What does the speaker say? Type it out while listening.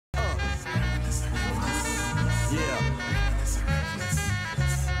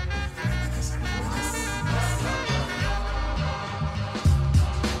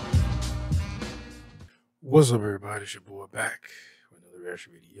What's up, everybody? It's your boy back with another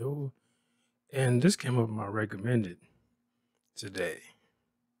reaction video, and this came up in my recommended today,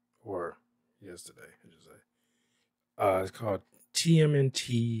 or yesterday, I should say. It's called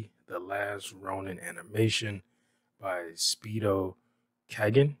TMNT: The Last Ronin Animation by Speedokaggen.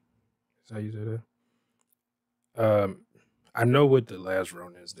 Is that how you say that? I know what The Last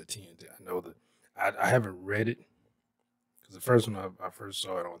Ronin is. The TNT. I know that. I haven't read it because the first one I first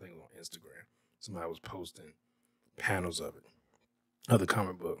saw it, I think on Instagram. Somebody was posting panels of it, of the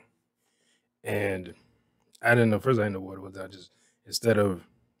comic book. And I didn't know, first I didn't know what it was. I just, instead of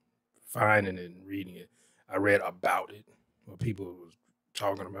finding it and reading it, I read about it, what people was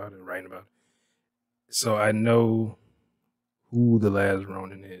talking about it, writing about it. So I know who The Last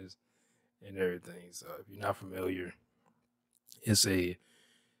Ronin is and everything. So if you're not familiar, it's a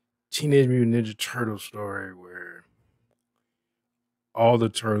Teenage Mutant Ninja Turtle story where all the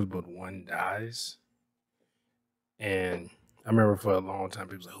turtles but one dies. And I remember for a long time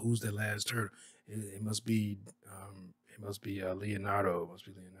people were like, "Who's the last turtle? It must be Leonardo. It must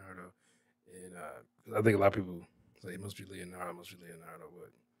be Leonardo." And I think a lot of people say it must be Leonardo. It must be Leonardo.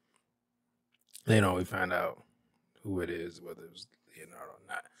 But we find out who it is, whether it was Leonardo or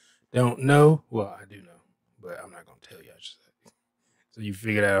not. Don't know. Well, I do know, but I'm not gonna tell you. I should say. So you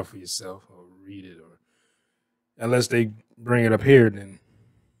figure that out for yourself, or read it, or unless they bring it up here, then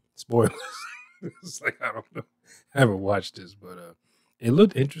spoilers. It's like, I don't know. I haven't watched this, but it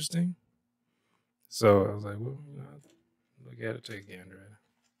looked interesting. So I was like, well, look at it, take a gander at it.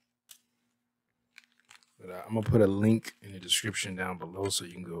 But I'm going to put a link in the description down below so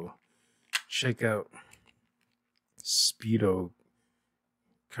you can go check out Speedokaggen.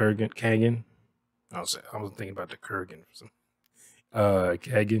 I was thinking about the Kurgan for some.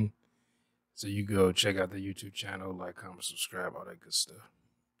 Kaggen. So you go check out the YouTube channel, like, comment, subscribe, all that good stuff.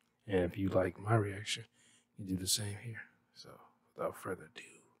 And if you like my reaction, you do the same here. So without further ado,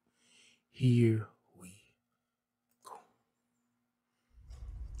 here we go.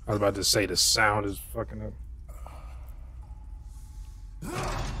 I was about to say the sound is fucking up.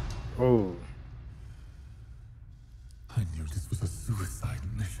 Oh. I knew this was a suicide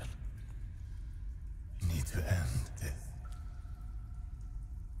mission. You need to end this.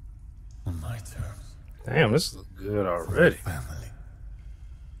 On my terms. Damn, this looks good already. For family.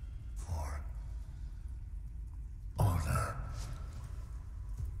 For honor.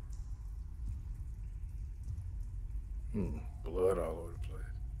 Blood all over the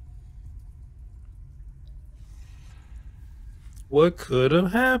place. What could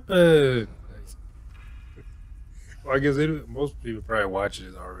have happened? Well, I guess most people probably watch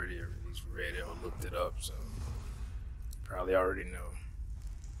it already, or at least read it or looked it up, so probably already know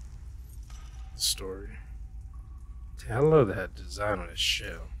the story. I love that design on the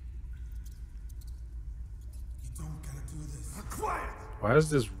shell. You don't gotta do this. Quiet! Why is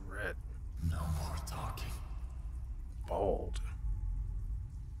this red? No more talking. Bald.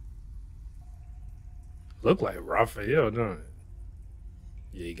 Look like Raphael, don't it?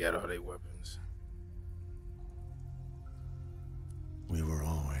 Yeah, you got all their weapons. We were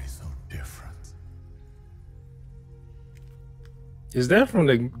always so different. Is that from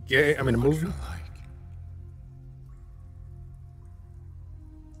the game? I mean, the movie?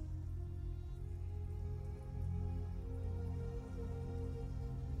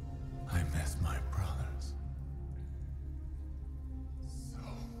 I miss my brothers so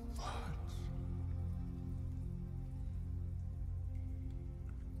much.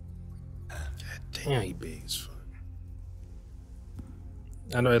 God damn, he big as fuck.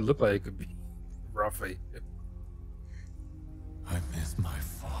 I know it looked like it could be Raphael. I miss my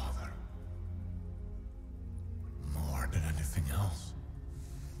father more than anything else.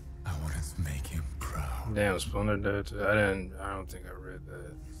 I wanted to make him proud. Damn, Splinter died too. I don't think I read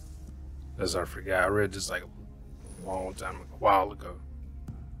that. That's I forgot. I read this like a long time, a while ago.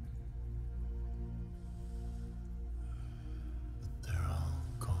 They're all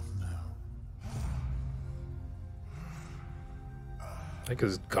gone now. I think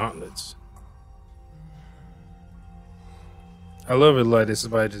it's gauntlets. I love it like this.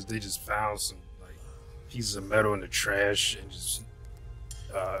 They just found some like pieces of metal in the trash and just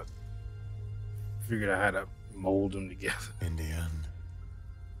figured out how to mold them together. In the end,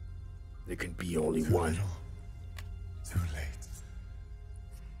 There can be only too one. little, too late.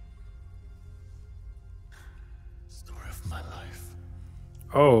 Story of my life.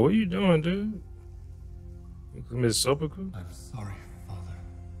 Oh, what are you doing, dude? You commit seppuku? I'm sorry, Father.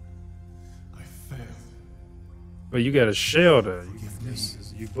 I failed. But you got a shell though.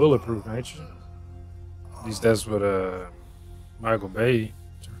 You bulletproof, ain't you? At least that's what Michael Bay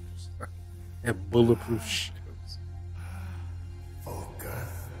had bulletproof shields.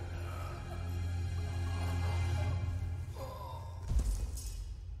 Focus.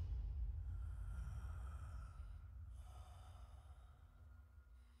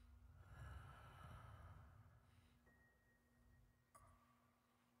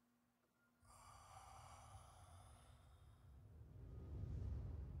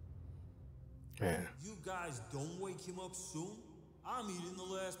 Man. You guys don't wake him up soon, I'm eating the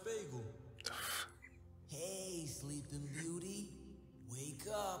last bagel. Hey, Sleeping Beauty. Wake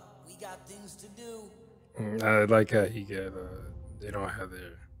up. We got things to do. I like how he got they don't have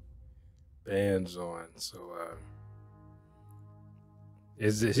their bands on, so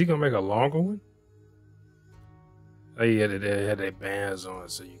is he gonna make a longer one? Oh yeah, they had their bands on,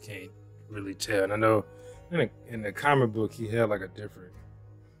 so you can't really tell. And I know in the comic book he had like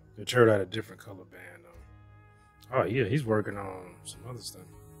the turtle had a different color band on. Oh yeah, he's working on some other stuff.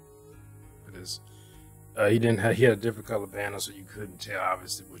 But it's he had a different color band on, so you couldn't tell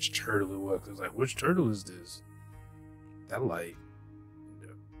obviously which turtle it was. It was like, which turtle is this? That like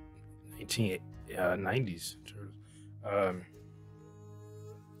 1990s turtles.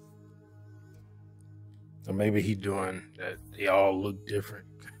 Or maybe he doing that. They all look different,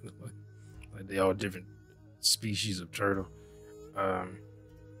 like they all different species of turtle.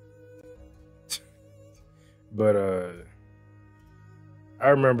 But I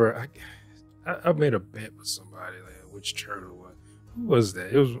remember I made a bet with somebody like which turtle it was. Who was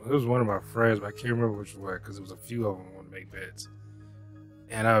that? It was one of my friends, but I can't remember which one because it was a few of them who want to make bets,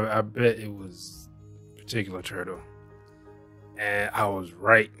 and I bet it was a particular turtle, and I was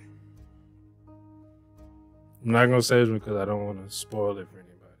right. I'm not gonna say this because I don't want to spoil it for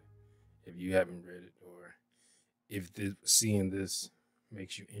anybody. If you haven't read it, or if seeing this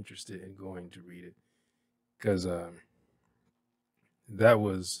makes you interested in going to read it, because that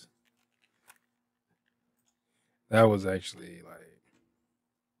was actually like,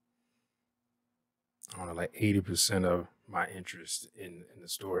 I don't know, like 80% of my interest in the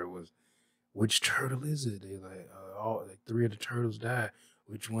story was which turtle is it? They all like 3 of the turtles died.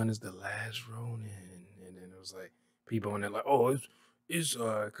 Which one is the last Ronin? And then it was like people on there like, oh, it's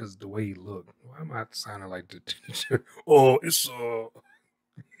because the way he looked. Why am I sounding like the teacher? Oh, it's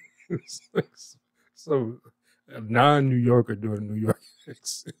it's like so a non-New Yorker doing a New York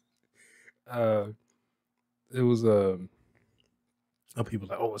accent. It was people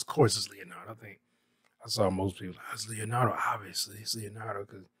like, oh, of course it's Leonardo. I think I saw most people like, it's Leonardo. Obviously, it's Leonardo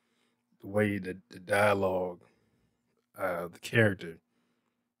because the way the dialogue, the character,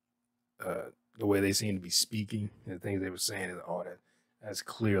 the way they seem to be speaking, and the things they were saying is all that's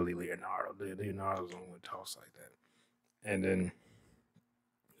clearly Leonardo. Leonardo's the one who talks like that. And then,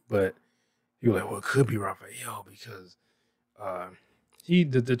 but you were like, well, it could be Raphael because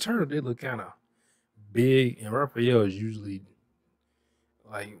the turtle did look kind of big, and Raphael is usually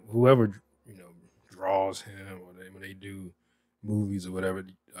like whoever draws him, or when they do movies or whatever.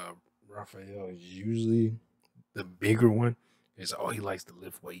 Raphael is usually the bigger one. Is he likes to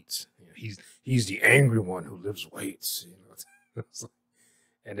lift weights. He's the angry one who lifts weights.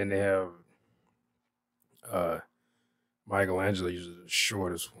 And then they have Michelangelo, usually the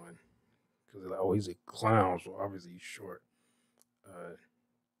shortest one, because they're like, oh, he's a clown, so obviously he's short.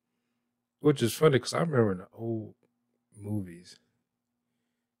 Which is funny because I remember in the old movies.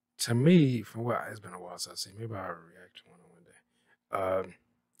 To me, it's been a while since I've seen. Maybe I'll react to one day.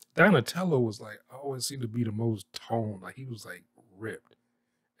 Donatello was like always seemed to be the most toned. Like he was like ripped.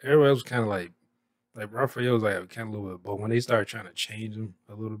 Everybody else was kind of like Raphael was like kind of a little bit. But when they started trying to change him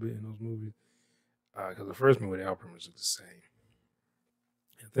a little bit in those movies, because the first movie, the album was the same.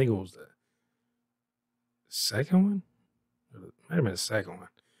 I think it was the second one. It might have been the second one.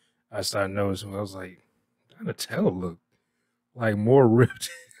 I started noticing. I was like, Donatello looked like more ripped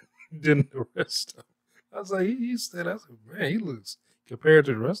than the rest of them. I was like, he said, I was like, man, he looks, compared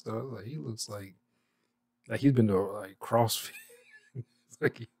to the rest of us, like he looks like he's been to like CrossFit. It's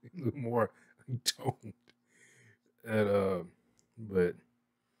like he looked more toned. And but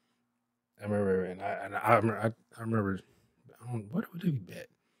I remember, I remember, what did we bet?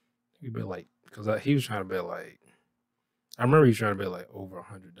 We bet like, because he was trying to bet like, I remember he was trying to bet like over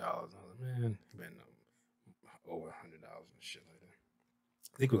 $100. I was like, man, he bet over $100 and shit like that.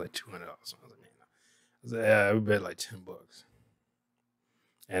 I think it was like $200. I was like, man, I was like, yeah, we bet like $10.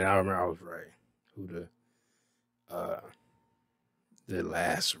 And I remember I was right. Who the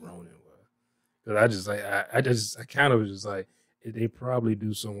last Ronin was. Because I kind of was just like, they probably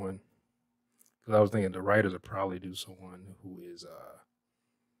do someone Because I was thinking the writers would probably do someone who is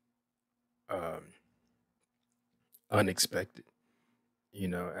unexpected, you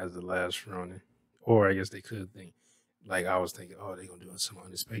know, as the last Ronin. Or I guess they could think, like I was thinking, oh, they're gonna do something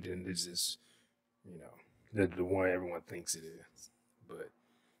unexpected, and it's just, you know, the one everyone thinks it is. But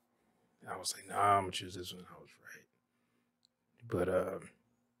I was like, nah, I'm gonna choose this one. I was right.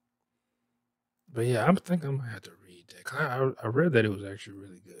 But yeah, I'm thinking I might have to read that. 'Cause I read that it was actually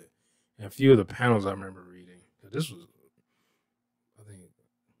really good. And a few of the panels I remember reading. This was, I think,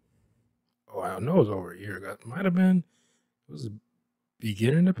 oh, I know it was over a year ago. It might have been, was it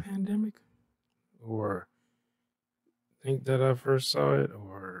beginning of the pandemic? Or I think that I first saw it,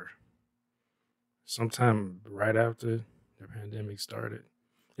 or sometime right after the pandemic started.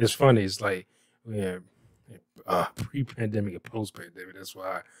 It's funny. It's like we have pre-pandemic and post-pandemic. That's why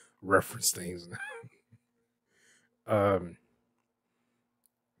I reference things now.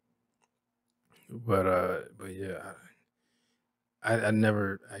 But yeah, I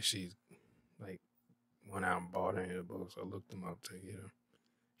never actually like went out and bought any of the books. I looked them up to get them.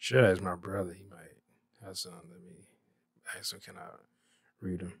 Should ask my brother. He might have some. Let me ask him. Can I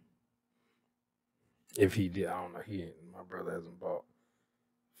read them? If he did, I don't know. My brother hasn't bought,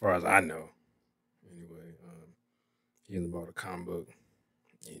 as far as I know. Anyway, he hasn't bought a comic book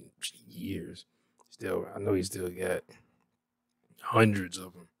in years. Still, I know he still got hundreds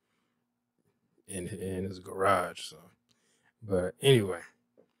of them in his garage. So, but anyway,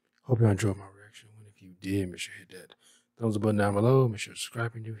 hope you enjoyed my reaction. And if you did, make sure you hit that thumbs up button down below. Make sure to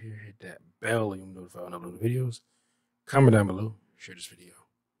subscribe if you're new here. Hit that bell, you'll be notified when I upload videos. Comment down below. Share this video.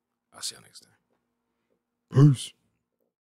 I'll see you next time. Peace.